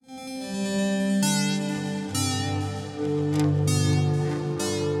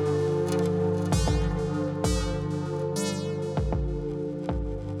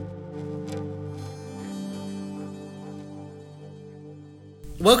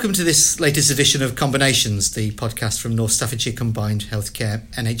welcome to this latest edition of Combinations, the podcast from North Staffordshire Combined Healthcare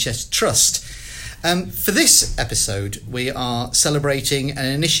NHS Trust. For this episode, we are celebrating an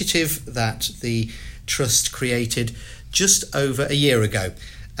initiative that the Trust created just over a year ago,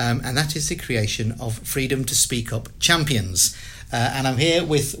 and that is the creation of Freedom to Speak Up Champions. And I'm here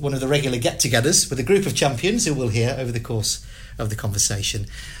with one of the regular get-togethers with a group of champions who we'll hear over the course of the conversation.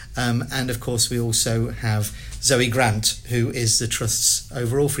 And of course, we also have Zoe Grant, who is the Trust's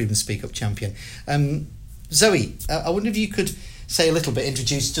overall Freedom to Speak Up champion. Zoe, I wonder if you could say a little bit,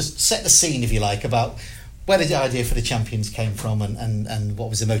 just set the scene, if you like, about where the idea for the champions came from and what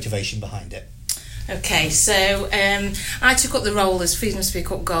was the motivation behind it. Okay, so I took up the role as Freedom to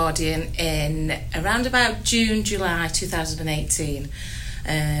Speak Up Guardian in around about June, July 2018.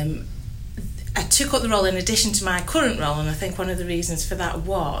 I took up the role in addition to my current role, and I think one of the reasons for that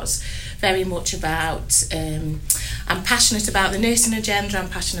was very much about I'm passionate about the nursing agenda, I'm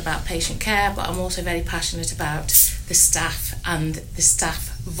passionate about patient care, but I'm also very passionate about the staff and the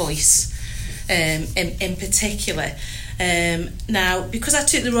staff voice in particular. Now, because I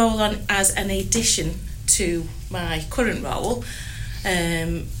took the role on as an addition to my current role,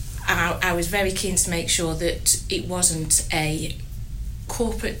 I was very keen to make sure that it wasn't a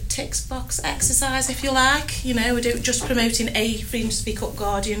corporate tick box exercise, if you like. You know, we're just promoting a Freedom to Speak Up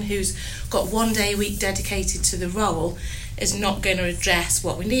Guardian who's got 1 day a week dedicated to the role is not going to address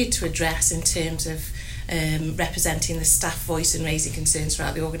what we need to address in terms of representing the staff voice and raising concerns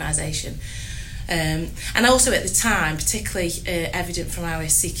throughout the organisation. And also at the time, particularly evident from our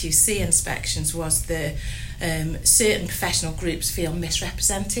CQC inspections, was that certain professional groups feel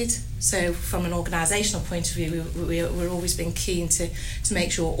misrepresented. So from an organisational point of view, we're always been keen to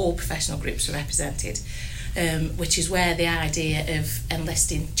make sure all professional groups are represented, which is where the idea of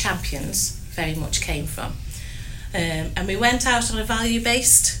enlisting champions very much came from. And we went out on a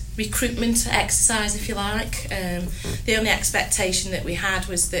value-based recruitment exercise, if you like. The only expectation that we had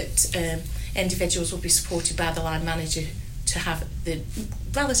was that individuals will be supported by the line manager to have the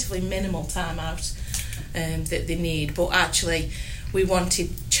relatively minimal time out that they need, but actually we wanted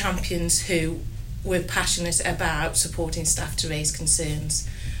champions who were passionate about supporting staff to raise concerns.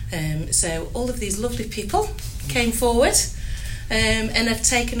 So all of these lovely people came forward and have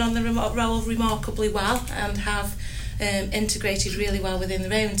taken on the role remarkably well and have integrated really well within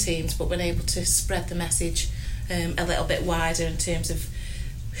their own teams, but been able to spread the message a little bit wider in terms of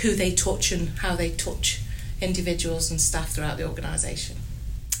who they touch and how they touch individuals and staff throughout the organisation.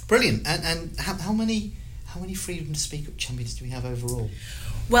 Brilliant. And how many Freedom to Speak Up champions do we have overall?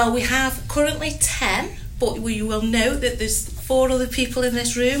 Well, we have currently 10, but we will note that there's 4 other people in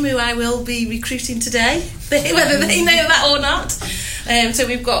this room who I will be recruiting today, whether they know that or not. So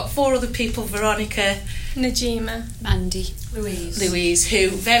we've got 4 other people: Veronica, Najima, Mandy, Louise, who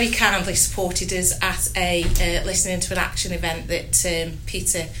very kindly supported us at a listening to an action event that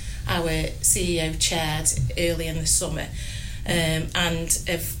Peter, our CEO, chaired early in the summer, and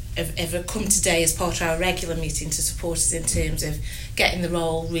have come today as part of our regular meeting to support us in terms of getting the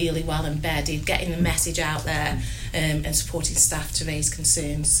role really well embedded, getting the message out there, and supporting staff to raise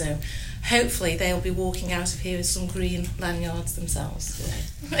concerns. So hopefully they'll be walking out of here with some green lanyards themselves today.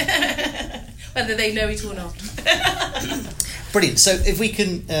 Whether they know it or not. Brilliant. So if we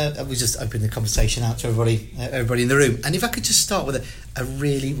can, we just open the conversation out to everybody in the room, and if I could just start with a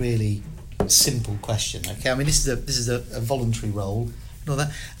really, really simple question. Okay, I mean this is a voluntary role and all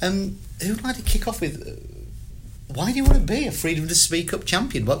that. Who would like to kick off with? Why do you want to be a Freedom to Speak Up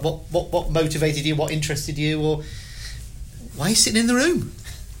champion? What motivated you? What interested you? Or why are you sitting in the room?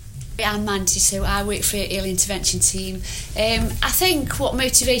 I'm Mandy, so I work for an early intervention team. I think what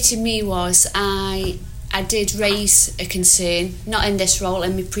motivated me was I did raise a concern, not in this role,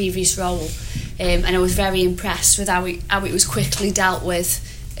 in my previous role, and I was very impressed with how it was quickly dealt with,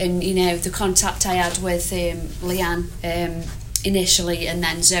 and you know the contact I had with Leanne initially, and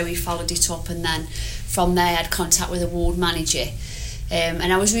then Zoe followed it up, and then from there I had contact with the ward manager.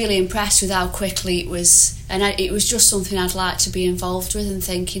 And I was really impressed with how quickly it was, and it was just something I'd like to be involved with and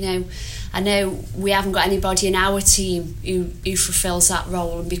think, you know, I know we haven't got anybody in our team who fulfills that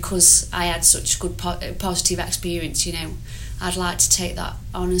role, and because I had such good positive experience, you know, I'd like to take that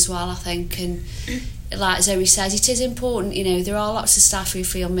on as well, I think. And like Zoe says, it is important, you know, there are lots of staff who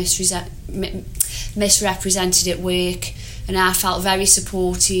feel misrepresented at work, and I felt very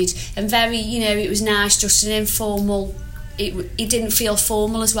supported and very, you know, it was nice, just an informal. It didn't feel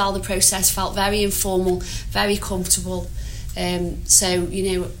formal as well. The process felt very informal, very comfortable. So,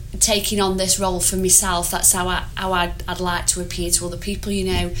 you know, taking on this role for myself, that's how I'd like to appear to other people, you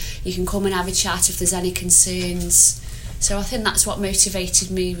know. You can come and have a chat if there's any concerns. So I think that's what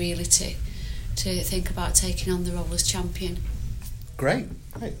motivated me really to think about taking on the role as champion. Great.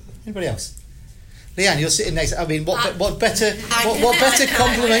 Anybody else? Leanne, you're sitting next. I mean, what better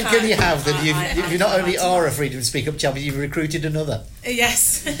compliment can you have than you not only are a Freedom to Speak Up champion, you've recruited another.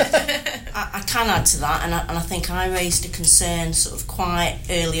 Yes. I can add to that, and I think I raised a concern sort of quite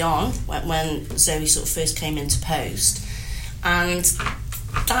early on when Zoe sort of first came into post, and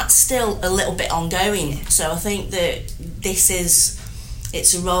that's still a little bit ongoing. So I think that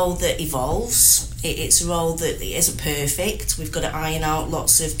it's a role that evolves. It's a role that isn't perfect. We've got to iron out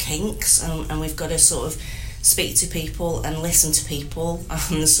lots of kinks, and we've got to sort of speak to people and listen to people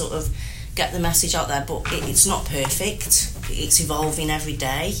and sort of get the message out there. But it's not perfect. It's evolving every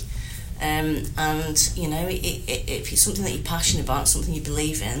day. And, you know, if it's something that you're passionate about, something you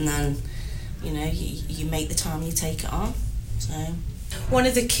believe in, then, you know, you make the time and you take it on. So... One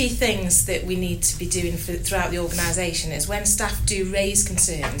of the key things that we need to be doing throughout the organisation is when staff do raise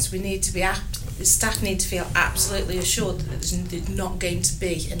concerns, staff need to feel absolutely assured that there's not going to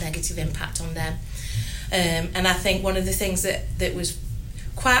be a negative impact on them. And I think one of the things that was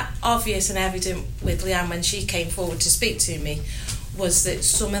quite obvious and evident with Leanne when she came forward to speak to me was that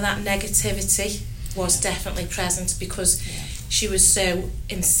some of that negativity was definitely present because she was so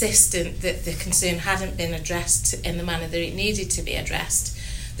insistent that the concern hadn't been addressed in the manner that it needed to be addressed,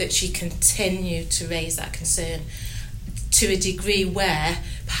 that she continued to raise that concern to a degree where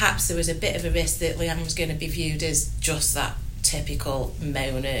perhaps there was a bit of a risk that Leanne was going to be viewed as just that typical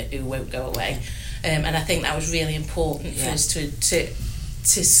moaner who won't go away. And I think that was really important for us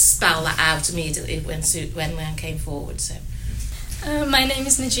to spell that out immediately when Leanne came forward. So. My name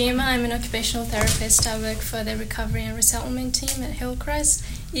is Najima. I'm an occupational therapist. I work for the recovery and resettlement team at Hillcrest.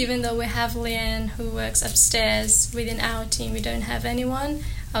 Even though we have Leanne who works upstairs, within our team we don't have anyone.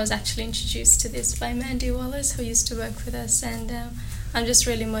 I was actually introduced to this by Mandy Wallace, who used to work with us, and I'm just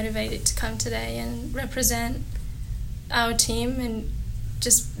really motivated to come today and represent our team and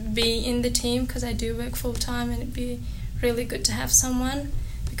just be in the team, because I do work full-time, and it'd be really good to have someone,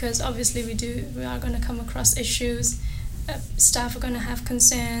 because obviously we are going to come across issues. Staff are going to have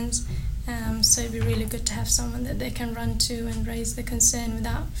concerns, so it'd be really good to have someone that they can run to and raise the concern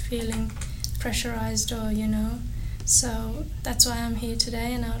without feeling pressurized or, you know. So that's why I'm here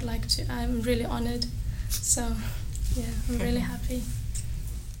today, and I'm really honoured. So, yeah, I'm really happy.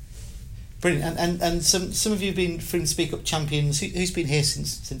 Brilliant. And some of you have been Freedom to Speak Up champions. Who's been here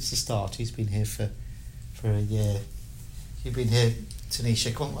since the start? Who's been here for a year? You've been here,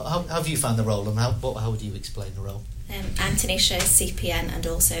 Tanisha. How have you found the role, and how would you explain the role? I'm Tanisha, CPN and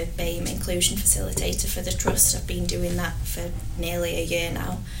also BAME Inclusion Facilitator for the Trust. I've been doing that for nearly a year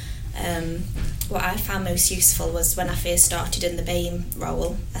now. What I found most useful was when I first started in the BAME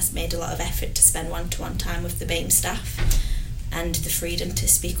role, I made a lot of effort to spend one-to-one time with the BAME staff, and the Freedom to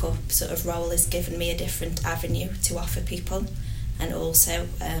Speak Up sort of role has given me a different avenue to offer people, and also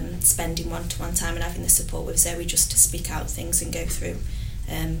spending one-to-one time and having the support with Zoe just to speak out things and go through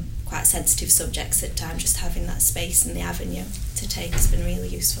quite sensitive subjects at times. Just having that space and the avenue to take has been really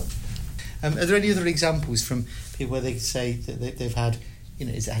useful. Are there any other examples from people where they say that they've had, you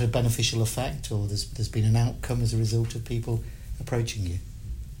know, has it had a beneficial effect, or there's been an outcome as a result of people approaching you?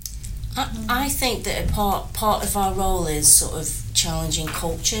 I think that a part of our role is sort of challenging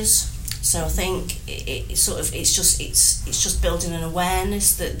cultures. So I think it's just building an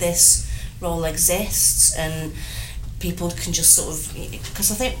awareness that this role exists, and people can just sort of,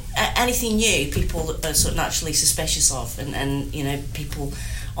 because I think anything new people are sort of naturally suspicious of, and you know, people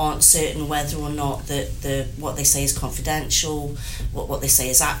aren't certain whether or not the what they say is confidential, what they say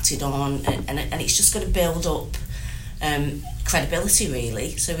is acted on, and it's just going to build up credibility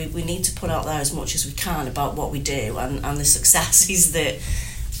really. So we need to put out there as much as we can about what we do and the successes that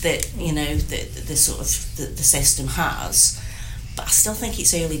you know the sort of the system has. But I still think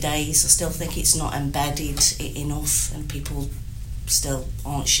it's early days. I still think it's not embedded enough, and people still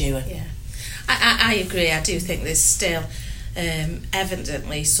aren't sure. Yeah, I agree. I do think there's still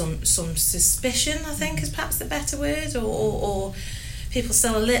evidently some suspicion, I think is perhaps the better word, or people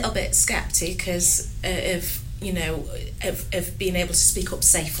still a little bit sceptic because of being able to speak up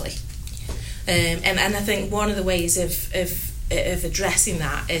safely. And I think one of the ways of addressing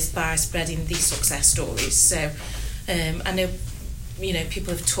that is by spreading these success stories. So I know, you know,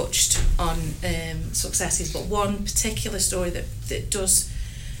 people have touched on successes, but one particular story that does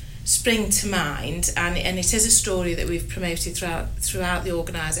spring to mind, and it is a story that we've promoted throughout the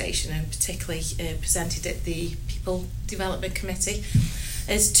organisation, and particularly presented at the People Development Committee.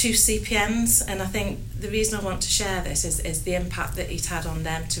 as two CPNs, and I think the reason I want to share this is the impact that it had on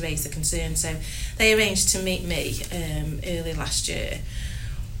them to raise the concern. So they arranged to meet me early last year,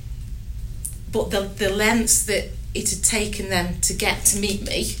 but the lengths that it had taken them to get to meet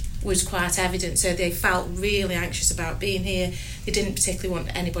me was quite evident. So they felt really anxious about being here. They didn't particularly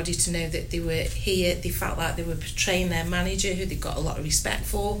want anybody to know that they were here. They felt like they were betraying their manager, who they got a lot of respect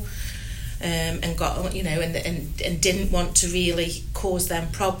for, and got, you know, and didn't want to really cause them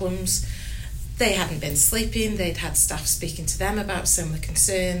problems. They hadn't been sleeping. They'd had staff speaking to them about similar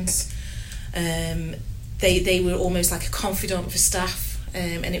concerns. They were almost like a confidant for staff,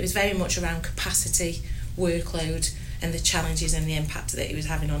 and it was very much around capacity, workload, and the challenges and the impact that it was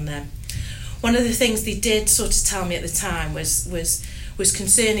having on them. One of the things they did sort of tell me at the time was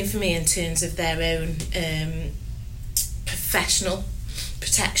concerning for me in terms of their own professional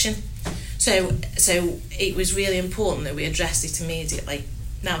protection. So it was really important that we addressed it immediately.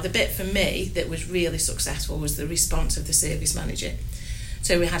 Now, the bit for me that was really successful was the response of the service manager.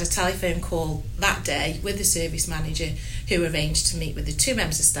 So we had a telephone call that day with the service manager, who arranged to meet with the two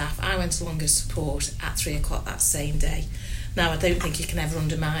members of staff. I went along as support at 3:00 that same day. Now, I don't think you can ever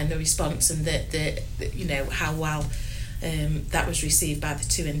undermine the response and the you know, how well that was received by the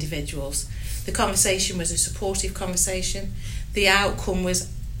two individuals. The conversation was a supportive conversation. The outcome was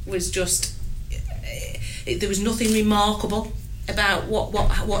just, there was nothing remarkable about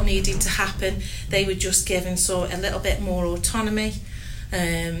what needed to happen. They were just given a little bit more autonomy.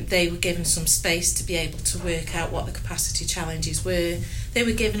 They were given some space to be able to work out what the capacity challenges were. They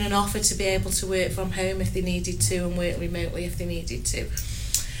were given an offer to be able to work from home if they needed to, and work remotely if they needed to.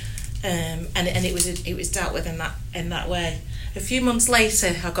 And it was dealt with in that way. A few months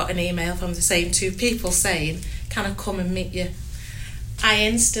later, I got an email from the same two people saying, "Can I come and meet you?" I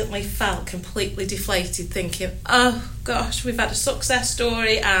instantly felt completely deflated, thinking, oh gosh, we've had a success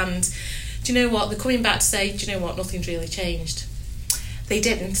story, and do you know what? They're coming back to say, do you know what? Nothing's really changed. They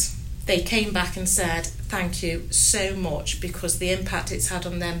didn't. They came back and said, thank you so much, because the impact it's had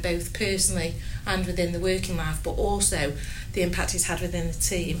on them both personally and within the working life, but also the impact it's had within the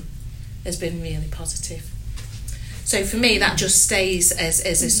team has been really positive. So for me, that just stays as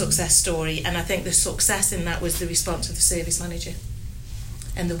a success story, and I think the success in that was the response of the service manager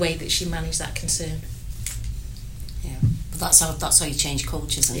and the way that she managed that concern. Yeah, but that's how you change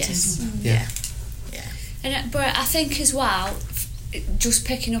cultures, isn't yes. it? Mm-hmm. Yeah. But I think as well, just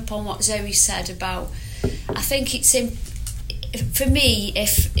picking up on what Zoe said about, I think it's for me,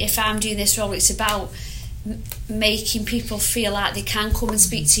 if I'm doing this role, it's about making people feel like they can come and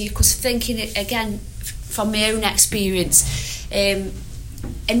speak to you, because thinking it again from my own experience,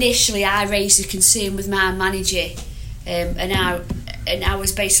 initially I raised a concern with my manager, and I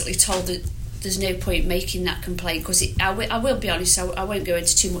was basically told that there's no point making that complaint, because I will be honest, I won't go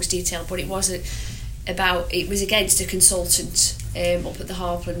into too much detail, but it was against a consultant up at the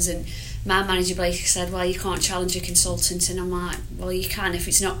Harplands, and my manager Blake said, well, you can't challenge a consultant, and I'm like, well, you can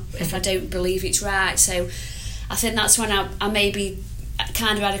if I don't believe it's right. So I think that's when I maybe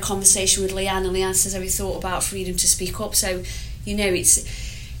kind of had a conversation with Leanne, and Leanne says, have you thought about freedom to speak up? So, you know,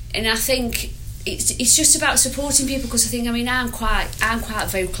 and I think it's just about supporting people, because I think, I mean, I'm quite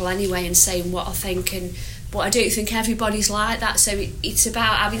vocal anyway and saying what I think, but I don't think everybody's like that. So it's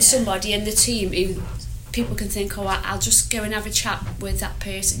about having somebody in the team who people can think, oh, I'll just go and have a chat with that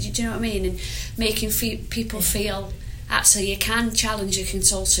person. Do you know what I mean? And making people feel actually you can challenge a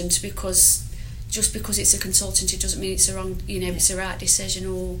consultant, because just because it's a consultant, it doesn't mean it's it's the right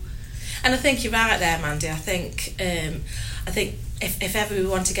decision. And I think you're right there, Mandy. I think if ever we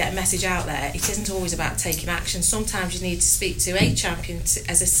want to get a message out there, it isn't always about taking action. Sometimes you need to speak to a champion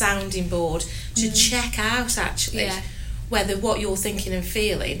as a sounding board to check out actually whether what you're thinking and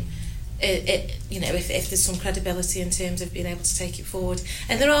feeling, if there's some credibility in terms of being able to take it forward.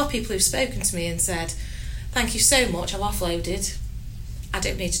 And there are people who've spoken to me and said, thank you so much, I've offloaded, I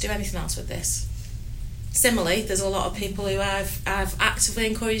don't need to do anything else with this. Similarly, there's a lot of people who I've actively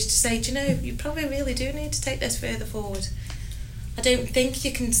encouraged to say, do you know, you probably really do need to take this further forward. I don't think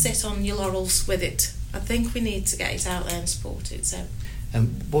you can sit on your laurels with it. I think we need to get it out there and support it. So,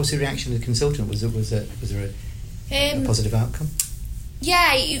 what was the reaction of the consultant? Was there a positive outcome?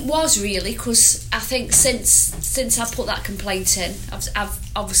 Yeah, it was really, because I think since I put that complaint in, I've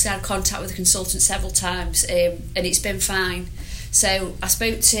obviously had contact with the consultant several times, and it's been fine. So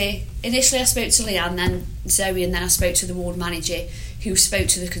initially I spoke to Leanne, then Zoe, and then I spoke to the ward manager, who spoke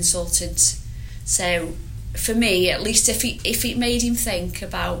to the consultant. So for me, at least, if it made him think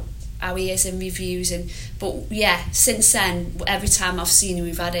about how he is in reviews, but yeah, since then, every time I've seen him,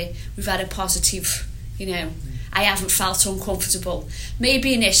 we've had a positive, I haven't felt uncomfortable.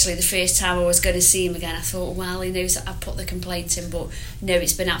 Maybe initially the first time I was going to see him again, I thought, well, he knows that I've put the complaint in, but no,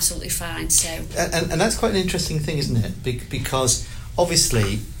 it's been absolutely fine. So and that's quite an interesting thing, isn't it? Because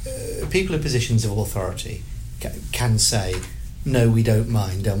obviously people in positions of authority can say, no, we don't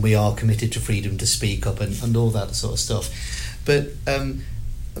mind, and we are committed to freedom to speak up and all that sort of stuff. But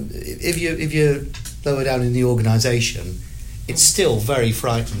if you're lower down in the organisation, it's still very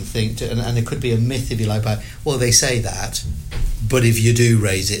frightening thing and there could be a myth, if you like, about, well, they say that, but if you do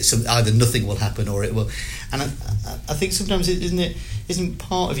raise it, either nothing will happen or it will. And I think sometimes isn't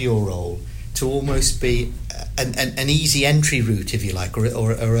part of your role to almost be an easy entry route, if you like,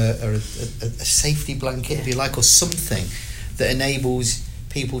 or a safety blanket, if you like, or something that enables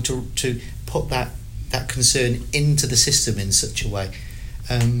people to put that concern into the system in such a way.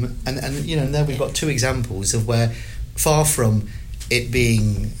 And there we've got two examples of where, far from it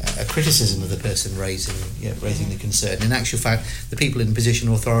being a criticism of the person raising the concern, in actual fact, the people in position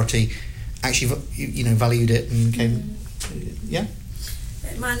of authority actually valued it and came. Yeah.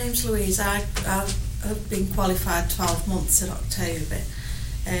 My name's Louise. I've been qualified 12 months in October,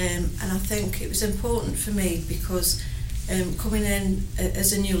 and I think it was important for me because coming in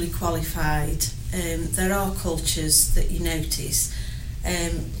as a newly qualified, there are cultures that you notice. I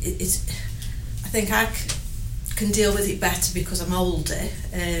think I can deal with it better because I'm older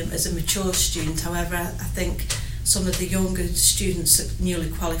as a mature student. However, I think some of the younger students that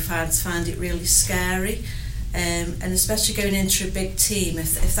newly qualified find it really scary, and especially going into a big team,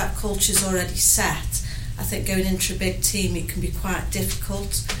 if that culture's already set, I think going into a big team it can be quite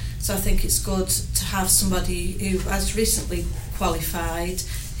difficult. So I think it's good to have somebody who has recently qualified,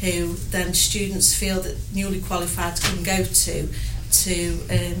 who then students feel that newly qualified can go to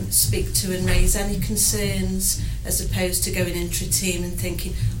speak to and raise any concerns, as opposed to going into a team and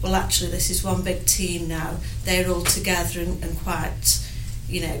thinking, well, actually this is one big team now, they're all together and quite,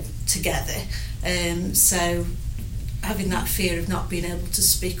 together. So having that fear of not being able to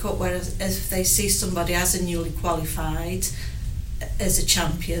speak up, whereas if they see somebody as a newly qualified, as a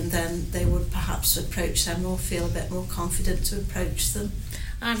champion, then they would perhaps approach them or feel a bit more confident to approach them.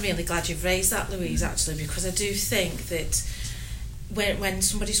 I'm really glad you've raised that, Louise, actually, because I do think that when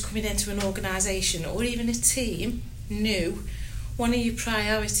somebody's coming into an organisation or even a team new, one of your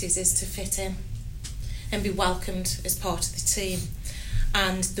priorities is to fit in and be welcomed as part of the team.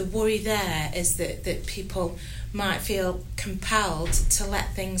 And the worry there is that people might feel compelled to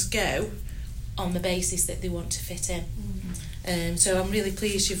let things go on the basis that they want to fit in. So I'm really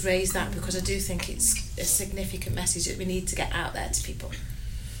pleased you've raised that, because I do think it's a significant message that we need to get out there to people.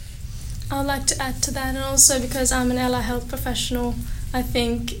 I'd like to add to that, and also because I'm an allied health professional, I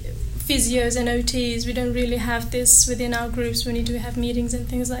think physios and OTs, we don't really have this within our groups when we do have meetings and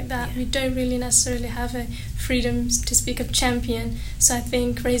things like that. Yeah. We don't really necessarily have a freedom to speak of champion. So I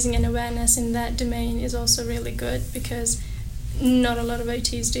think raising an awareness in that domain is also really good, because not a lot of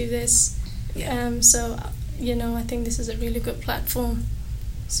OTs do this. Yeah. So, I think this is a really good platform.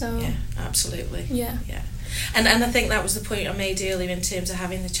 So yeah, absolutely. Yeah. Yeah. And I think that was the point I made earlier in terms of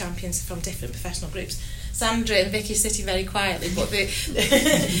having the champions from different professional groups. Sandra and Vicky are sitting very quietly, but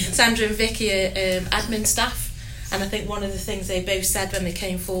Sandra and Vicky are admin staff, and I think one of the things they both said when they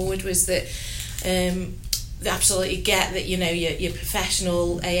came forward was that they absolutely get that your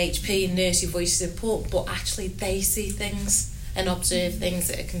professional AHP and nursing voice is important, but actually they see things and observe things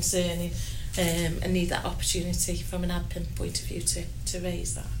that are concerning, and need that opportunity from an admin point of view to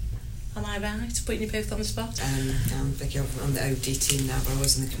raise that. Am I right? Putting you both on the spot? I'm Vicky on the OD team now, but I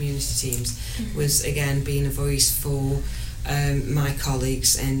was in the community teams. Was again being a voice for my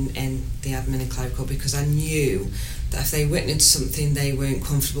colleagues in the admin and clerical, because I knew that if they witnessed something they weren't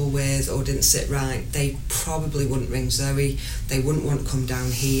comfortable with or didn't sit right, they probably wouldn't ring Zoe. They wouldn't want to come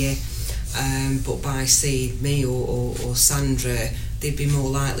down here. But by seeing me or Sandra, they'd be more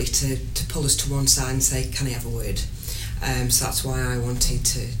likely to pull us to one side and say, "Can I have a word?" So that's why I wanted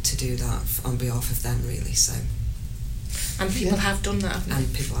to do that on behalf of them, really. So, and people have done that, haven't they?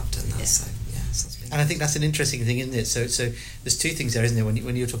 And people have done that. Yeah. So yeah. And I think that's an interesting thing, isn't it? So there's two things there, isn't there?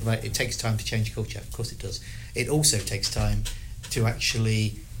 When you're talking about it takes time to change culture, of course it does. It also takes time to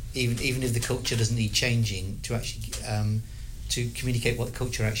actually, even if the culture doesn't need changing, to actually to communicate what the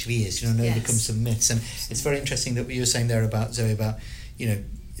culture actually is. Overcome some myths. And it's very interesting that what you were saying there about Zoe, about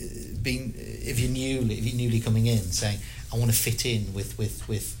being if you're newly coming in, saying I want to fit in with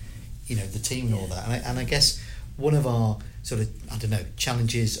the team and all that. And I guess one of our sort of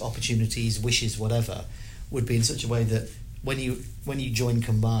challenges, opportunities, wishes, whatever, would be in such a way that when you join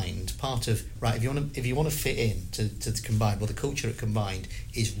Combined, part of if you want to fit in to the Combined, well, the culture at Combined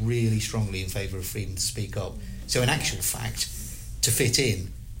is really strongly in favour of freedom to speak up. So in actual fact, to fit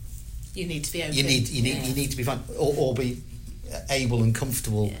in, You need to be open. you need to be fun or be able and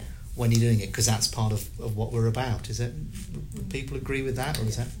comfortable when you're doing it, because that's part of what we're about. Is it? Would people agree with that, or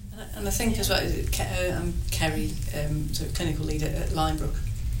is that? And I think as well, I'm Kerry, sort of clinical leader at Linebrook.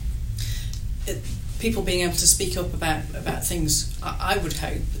 People being able to speak up about things, I would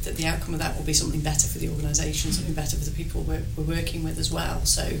hope that the outcome of that will be something better for the organisation, something better for the people we're working with as well.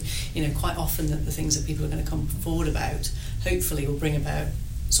 So, quite often the things that people are going to come forward about, hopefully will bring about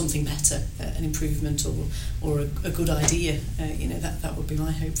something better, an improvement or a good idea. That would be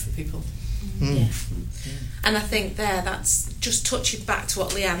my hope for people. Yeah. And I think that's just touching back to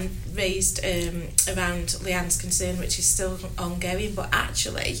what Leanne raised around Leanne's concern, which is still ongoing, but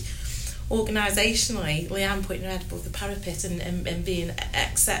actually organisationally, Leanne putting her head above the parapet and being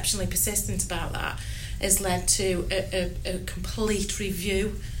exceptionally persistent about that has led to a complete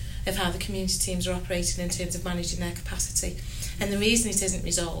review of how the community teams are operating in terms of managing their capacity. And the reason it isn't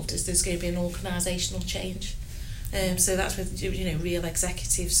resolved is there's going to be an organisational change. So that's with real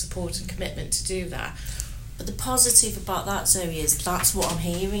executive support and commitment to do that. But the positive about that, Zoe, is that's what I'm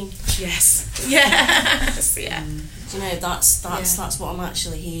hearing. Yes. Yes. Yeah. That's what I'm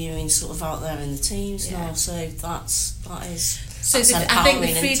actually hearing, sort of out there in the teams now. So that is. So I think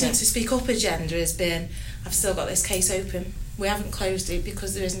the freedom to speak up agenda has been, I've still got this case open. We haven't closed it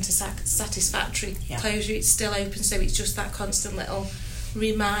because there isn't a satisfactory closure. It's still open, so it's just that constant little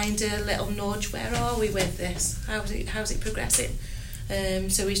reminder, little nudge. Where are we with this? How's it progressing?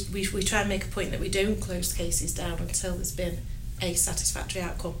 So we try and make a point that we don't close cases down until there's been a satisfactory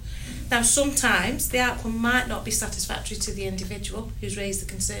outcome. Now, sometimes the outcome might not be satisfactory to the individual who's raised the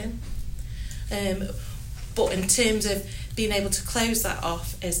concern, but in terms of being able to close that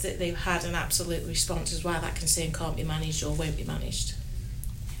off is that they've had an absolute response as why that concern can't be managed or won't be managed.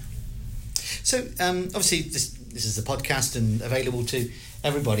 So obviously this is a podcast and available to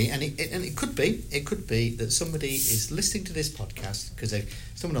everybody, and it could be that somebody is listening to this podcast because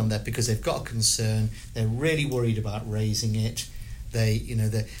they've got a concern, they're really worried about raising it,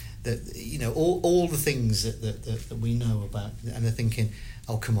 all the things that we know about, and they're thinking,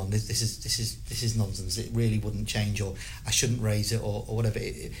 oh come on, this is nonsense, it really wouldn't change, or I shouldn't raise it, or whatever.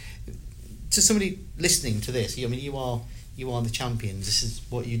 To somebody listening to this, you are the champions. This is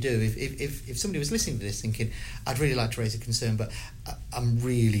what you do. If somebody was listening to this thinking, I'd really like to raise a concern, but I'm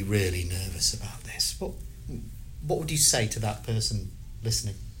really, really nervous about this, what would you say to that person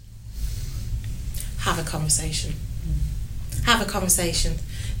listening? Have a conversation. Have a conversation.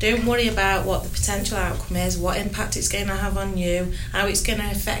 Don't worry about what the potential outcome is, what impact it's going to have on you, how it's going to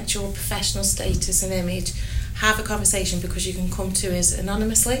affect your professional status and image. Have a conversation, because you can come to us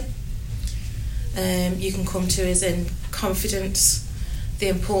anonymously. You can come to us in confidence. The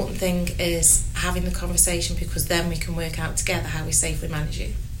important thing is having the conversation, because then we can work out together how we safely manage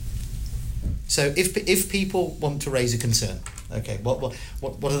you. So if people want to raise a concern, okay, what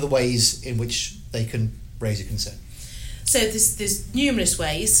are the ways in which they can raise a concern? So there's numerous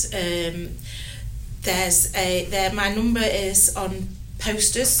ways. My number is on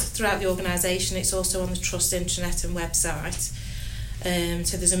posters throughout the organisation. It's also on the Trust intranet and website.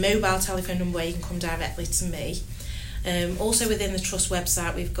 So there's a mobile telephone number where you can come directly to me. Also within the Trust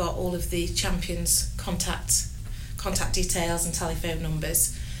website, we've got all of the champions' contact details and telephone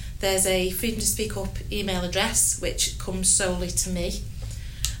numbers. There's a Freedom to Speak Up email address, which comes solely to me.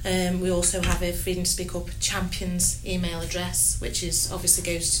 We also have a Freedom to Speak Up champions email address, which is obviously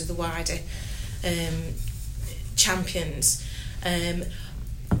goes to the wider champions.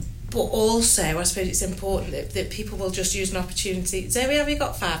 But also, I suppose it's important that people will just use an opportunity. Zoe, have you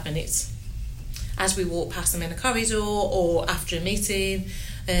got 5 minutes? As we walk past them in a corridor or after a meeting.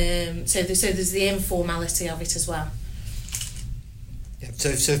 So there's the informality of it as well. Yeah.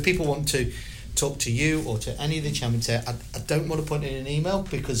 So if people want to talk to you or to any of the champions, I don't want to put in an email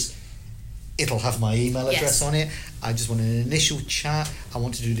because it'll have my email address on it. I just want an initial chat. I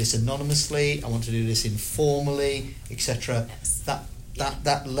want to do this anonymously. I want to do this informally, etc. Yes.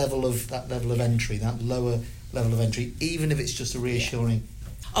 That level of entry, that lower level of entry, even if it's just a reassuring.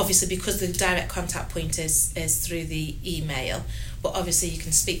 Obviously, because the direct contact point is through the email, but obviously you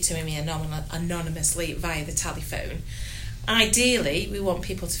can speak to me anonymously via the telephone. Ideally, we want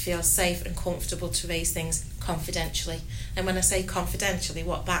people to feel safe and comfortable to raise things confidentially. And when I say confidentially,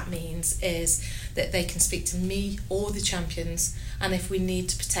 what that means is that they can speak to me or the champions, and if we need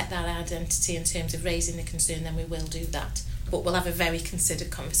to protect that identity in terms of raising the concern, then we will do that. But we'll have a very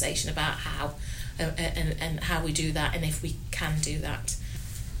considered conversation about how and how we do that, and if we can do that.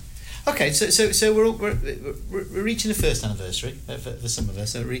 Okay, so we're reaching the first anniversary for some of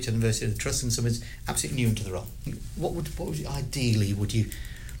us. So we're reaching the anniversary of the trust, and some is absolutely new into the role. What would ideally would you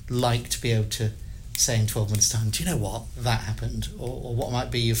like to be able to say in 12 months' time? Do you know what, that happened, or what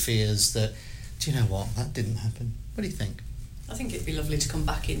might be your fears that, do you know what, that didn't happen? What do you think? I think it'd be lovely to come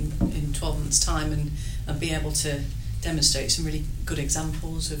back in 12 months' time and be able to demonstrate some really good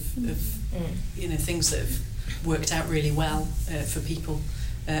examples of things that have worked out really well for people,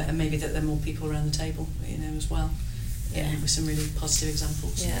 and maybe that there are more people around the table, as well. With some really positive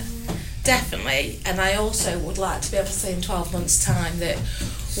examples. Yeah, definitely. And I also would like to be able to say in 12 months' time that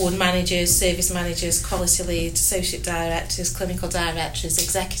ward managers, service managers, quality leads, associate directors, clinical directors,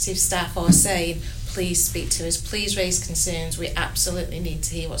 executive staff are saying, please speak to us, please raise concerns. We absolutely need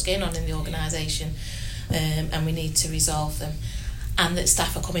to hear what's going on in the organisation, and we need to resolve them. And that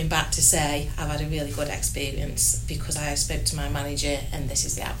staff are coming back to say, I've had a really good experience because I spoke to my manager and this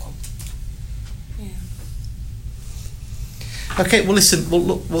is the outcome. Okay, well listen,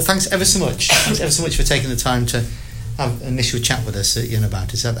 well thanks ever so much. Thanks ever so much for taking the time to have an initial chat with us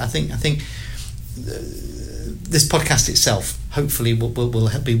about it. I think this podcast itself hopefully will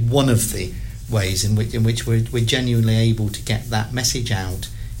be one of the ways in which we're genuinely able to get that message out.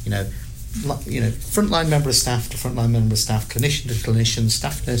 Frontline member of staff to frontline member of staff, clinician to clinician,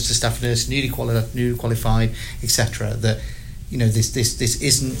 staff nurse to staff nurse, newly qualified, etc. That this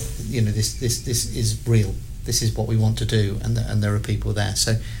isn't this is real. This is what we want to do, and there are people there.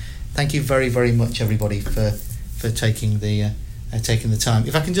 So, thank you very, very much, everybody, for taking the time.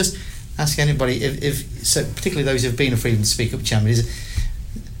 If I can just ask anybody, so particularly those who've been a Freedom to Speak Up champion,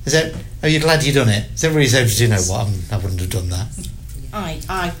 are you glad you done it? Is everybody saying, do you know what? I wouldn't have done that.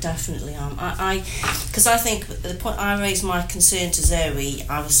 I definitely am. Because I think at the point I raised my concern to Zoe,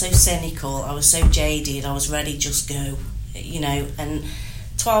 I was so cynical, I was so jaded, I was ready, just go, and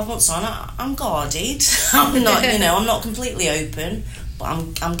 12 months on, I'm guarded. I'm not, I'm not completely open, but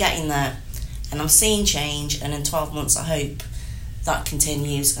I'm getting there, and I'm seeing change. And in 12 months, I hope that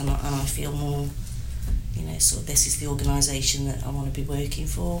continues, and I feel more, sort of this is the organisation that I want to be working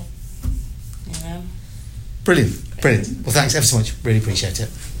for. Brilliant. Well, thanks ever so much. Really appreciate it.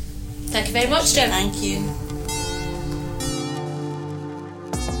 Thank you very much, Jen. Thank you.